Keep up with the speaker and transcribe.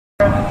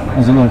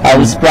This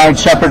is Brian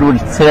Shepard with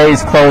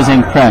today's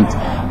closing print.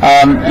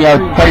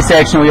 Price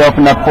action, we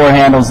opened up 4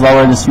 handles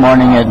lower this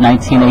morning at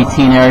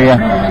 1918 area.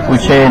 We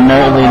traded an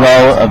early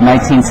low of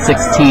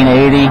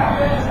 1916.80,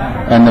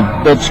 and the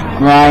bitch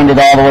grinded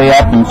all the way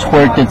up and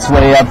twerked its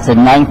way up to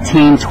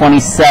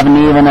 1927,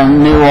 even a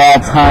new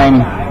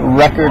all-time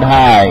record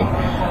high.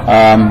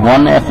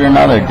 One after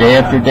another, day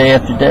after day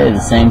after day,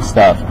 the same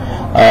stuff.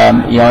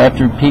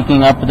 After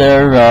peaking up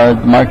there,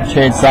 the market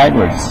traded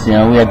sideways.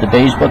 We had the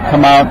beige book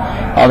come out,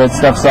 all that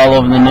stuff's all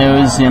over the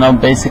news.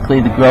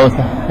 Basically the growth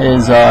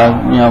is,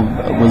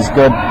 was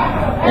good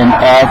in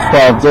all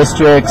 12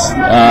 districts.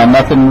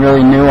 Nothing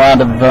really new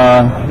out of,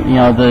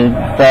 the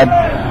Fed,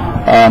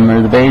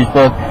 or the beige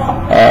book.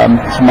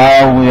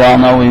 Tomorrow we all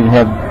know we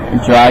have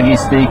Draghi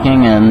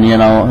speaking, and,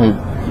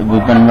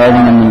 we've been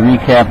writing in the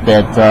recap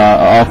that,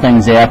 all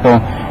things Apple,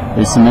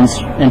 there's some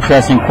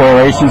interesting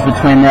correlations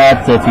between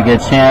that. If you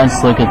get a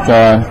chance, look at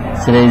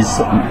today's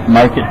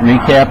market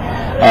recap.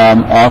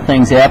 All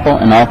things Apple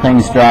and all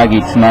things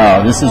Draghi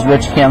tomorrow. This is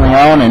Rich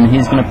Canleone, and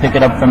he's going to pick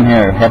it up from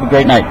here. Have a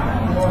great night.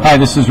 Hi,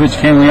 this is Rich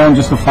Canleone.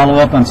 Just to follow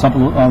up on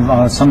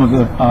some of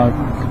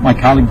my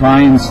colleague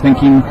Brian's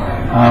thinking.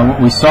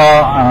 What we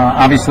saw,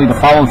 obviously, the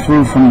follow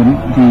through from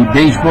the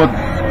beige book.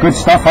 Good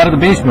stuff out of the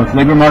beige book.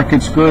 Labor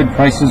market's good.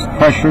 Prices,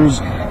 pressures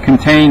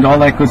contained. All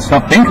that good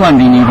stuff. Bank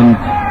lending even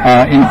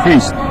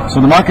increased.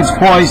 So the market's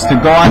poised to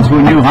go on to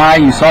a new high.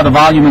 You saw the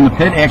volume in the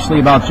pit,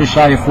 actually about just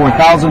shy of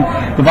 4,000.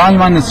 The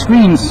volume on the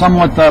screen,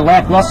 somewhat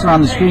lackluster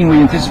on the screen. We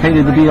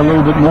anticipated to be a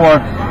little bit more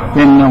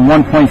than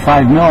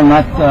 1.5 mil,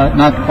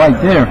 not quite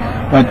there.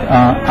 But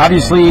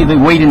obviously the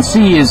wait and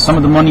see is some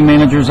of the money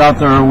managers out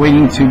there are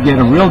waiting to get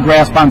a real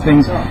grasp on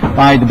things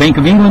by the Bank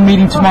of England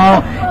meeting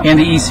tomorrow and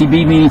the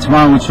ECB meeting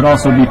tomorrow, which should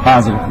also be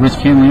positive. Rich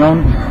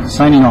Canleone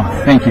signing off.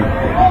 Thank you.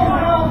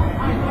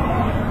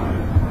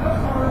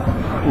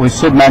 We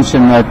should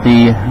mention that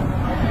the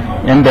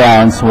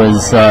imbalance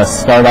was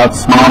start out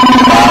small to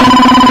the buy,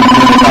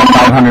 about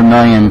 500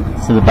 million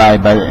to the buy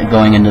by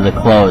going into the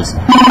close.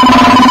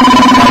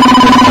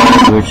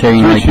 We were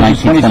trading like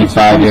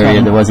 1925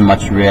 area. There wasn't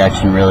much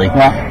reaction really.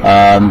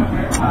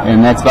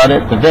 And that's about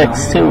it. The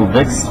VIX too.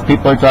 VIX,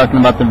 people are talking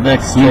about the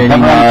VIX trading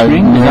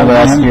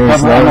last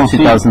year's low,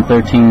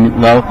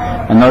 2013 low,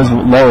 and those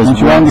lows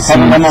we haven't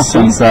seen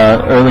since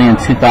early in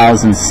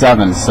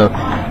 2007. So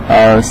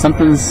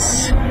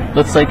something's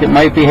looks like it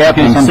might be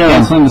happening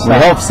soon. We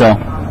hope so.